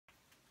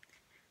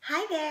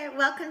Hi there,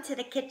 welcome to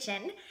the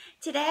kitchen.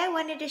 Today I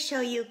wanted to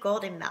show you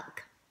golden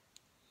milk.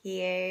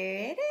 Here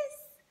it is.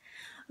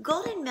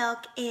 Golden milk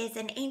is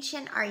an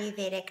ancient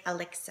Ayurvedic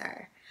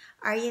elixir.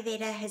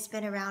 Ayurveda has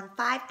been around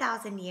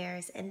 5,000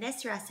 years and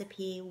this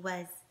recipe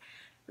was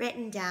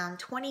written down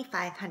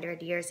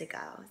 2,500 years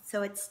ago,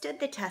 so it stood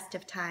the test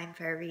of time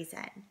for a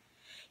reason.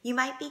 You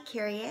might be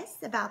curious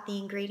about the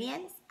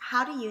ingredients,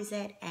 how to use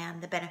it,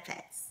 and the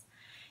benefits.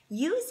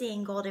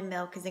 Using golden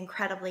milk is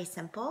incredibly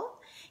simple.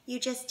 You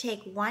just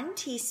take 1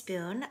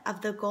 teaspoon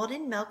of the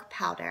golden milk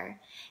powder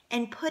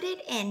and put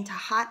it into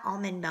hot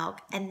almond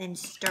milk and then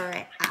stir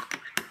it up.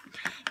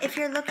 If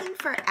you're looking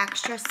for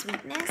extra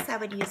sweetness, I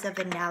would use a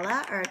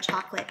vanilla or a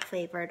chocolate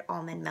flavored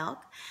almond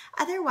milk.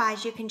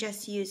 Otherwise, you can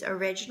just use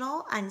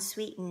original,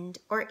 unsweetened,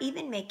 or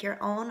even make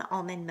your own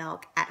almond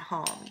milk at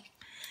home.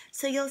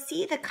 So you'll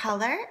see the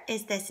color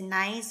is this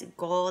nice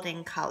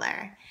golden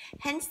color,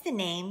 hence the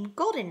name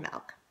golden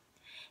milk.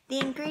 The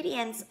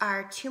ingredients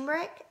are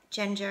turmeric,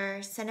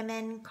 ginger,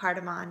 cinnamon,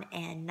 cardamom,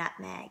 and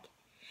nutmeg.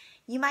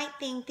 You might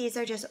think these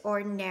are just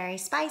ordinary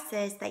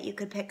spices that you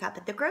could pick up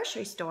at the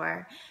grocery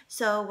store.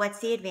 So what's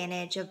the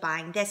advantage of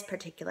buying this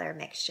particular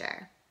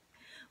mixture?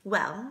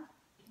 Well,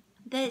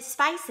 the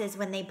spices,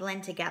 when they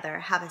blend together,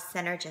 have a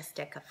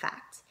synergistic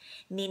effect,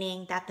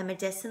 meaning that the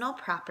medicinal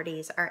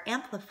properties are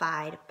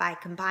amplified by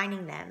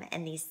combining them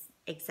in these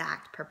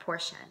exact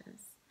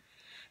proportions.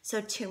 So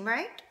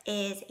turmeric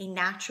is a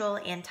natural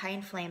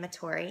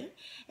anti-inflammatory.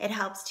 It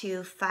helps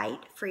to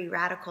fight free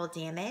radical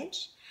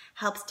damage,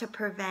 helps to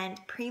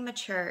prevent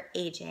premature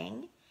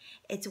aging.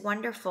 It's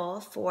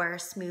wonderful for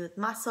smooth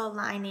muscle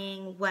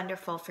lining,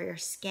 wonderful for your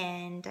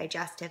skin,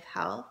 digestive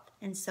health,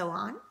 and so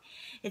on.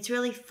 It's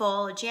really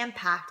full,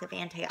 jam-packed of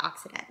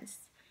antioxidants.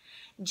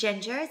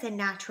 Ginger is a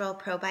natural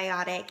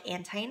probiotic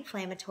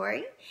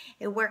anti-inflammatory.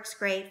 It works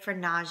great for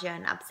nausea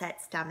and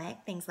upset stomach,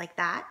 things like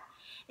that.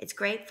 It's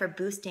great for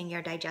boosting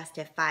your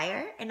digestive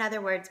fire, in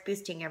other words,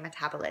 boosting your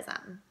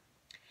metabolism.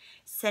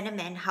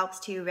 Cinnamon helps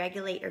to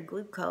regulate your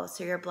glucose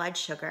or your blood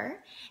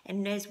sugar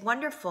and is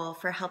wonderful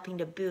for helping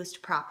to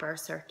boost proper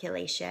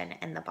circulation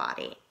in the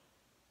body.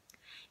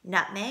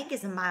 Nutmeg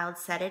is a mild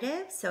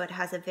sedative, so it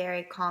has a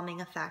very calming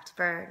effect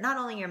for not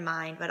only your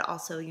mind but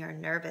also your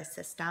nervous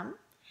system.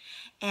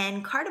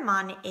 And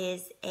cardamom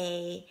is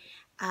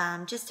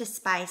just a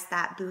spice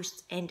that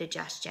boosts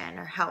indigestion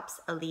or helps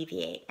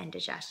alleviate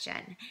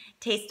indigestion.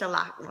 Tastes a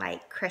lot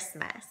like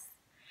Christmas.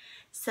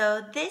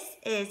 So this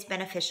is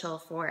beneficial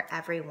for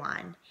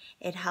everyone.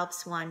 It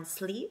helps one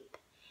sleep.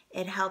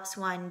 It helps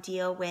one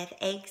deal with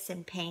aches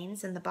and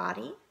pains in the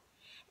body.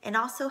 It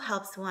also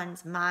helps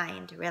one's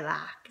mind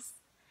relax.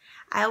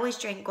 I always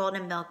drink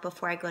golden milk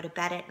before I go to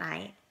bed at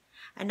night.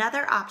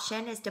 Another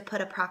option is to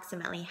put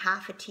approximately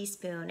half a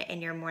teaspoon in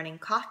your morning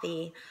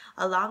coffee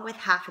along with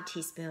half a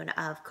teaspoon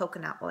of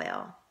coconut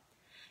oil.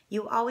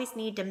 You always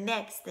need to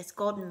mix this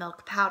golden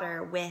milk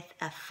powder with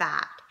a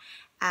fat,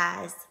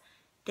 as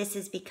this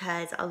is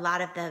because a lot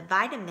of the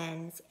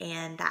vitamins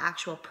and the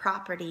actual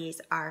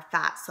properties are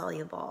fat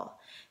soluble.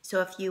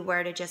 So if you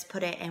were to just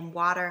put it in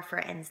water, for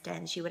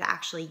instance, you would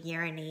actually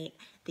urinate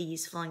the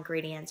useful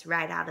ingredients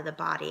right out of the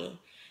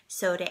body.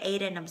 So to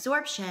aid in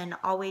absorption,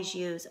 always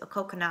use a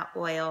coconut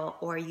oil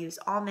or use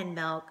almond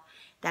milk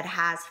that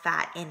has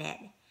fat in it.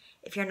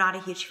 If you're not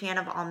a huge fan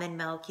of almond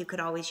milk, you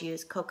could always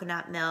use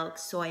coconut milk,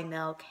 soy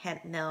milk,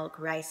 hemp milk,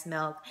 rice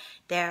milk.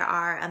 There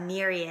are a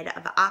myriad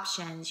of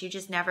options. You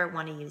just never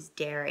want to use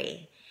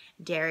dairy.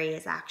 Dairy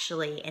is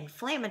actually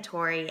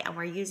inflammatory, and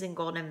we're using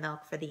golden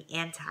milk for the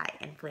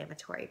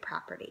anti-inflammatory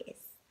properties.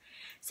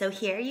 So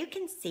here you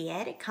can see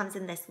it. It comes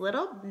in this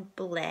little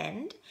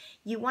blend.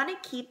 You want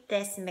to keep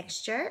this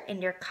mixture in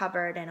your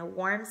cupboard in a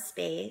warm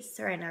space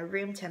or in a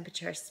room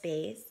temperature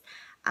space,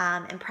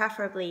 and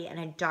preferably in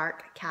a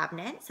dark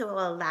cabinet so it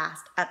will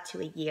last up to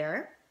a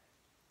year.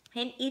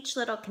 In each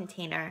little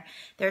container,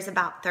 there's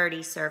about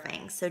 30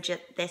 servings, so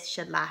this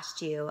should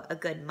last you a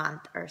good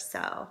month or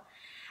so.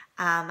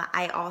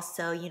 I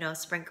also,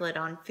 sprinkle it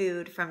on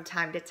food from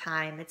time to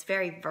time. It's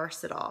very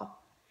versatile.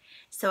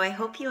 So I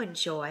hope you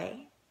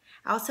enjoy.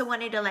 I also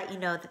wanted to let you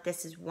know that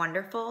this is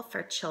wonderful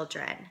for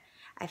children.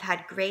 I've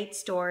had great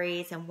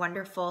stories and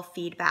wonderful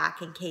feedback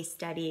and case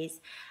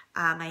studies.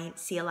 I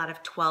see a lot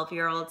of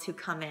 12-year-olds who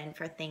come in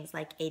for things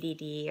like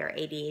ADD or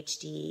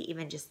ADHD,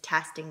 even just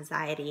test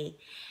anxiety.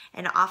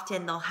 And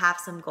often they'll have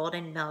some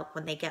golden milk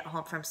when they get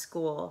home from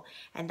school.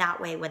 And that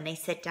way, when they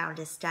sit down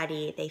to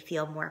study, they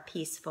feel more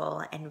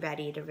peaceful and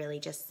ready to really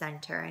just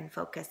center and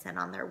focus in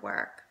on their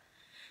work.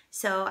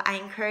 So I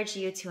encourage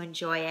you to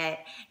enjoy it.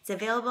 It's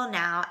available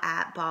now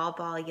at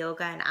Ball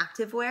Yoga and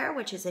Activewear,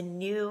 which is a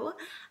new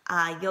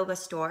yoga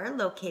store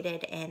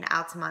located in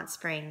Altamont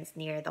Springs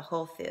near the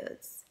Whole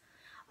Foods.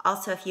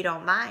 Also, if you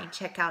don't mind,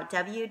 check out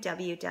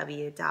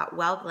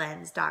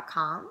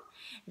www.wellblends.com.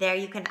 There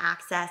you can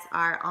access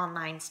our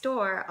online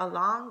store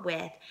along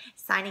with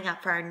signing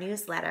up for our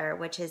newsletter,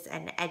 which is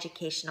an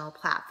educational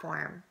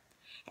platform.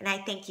 And I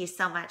thank you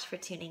so much for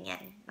tuning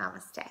in.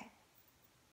 Namaste.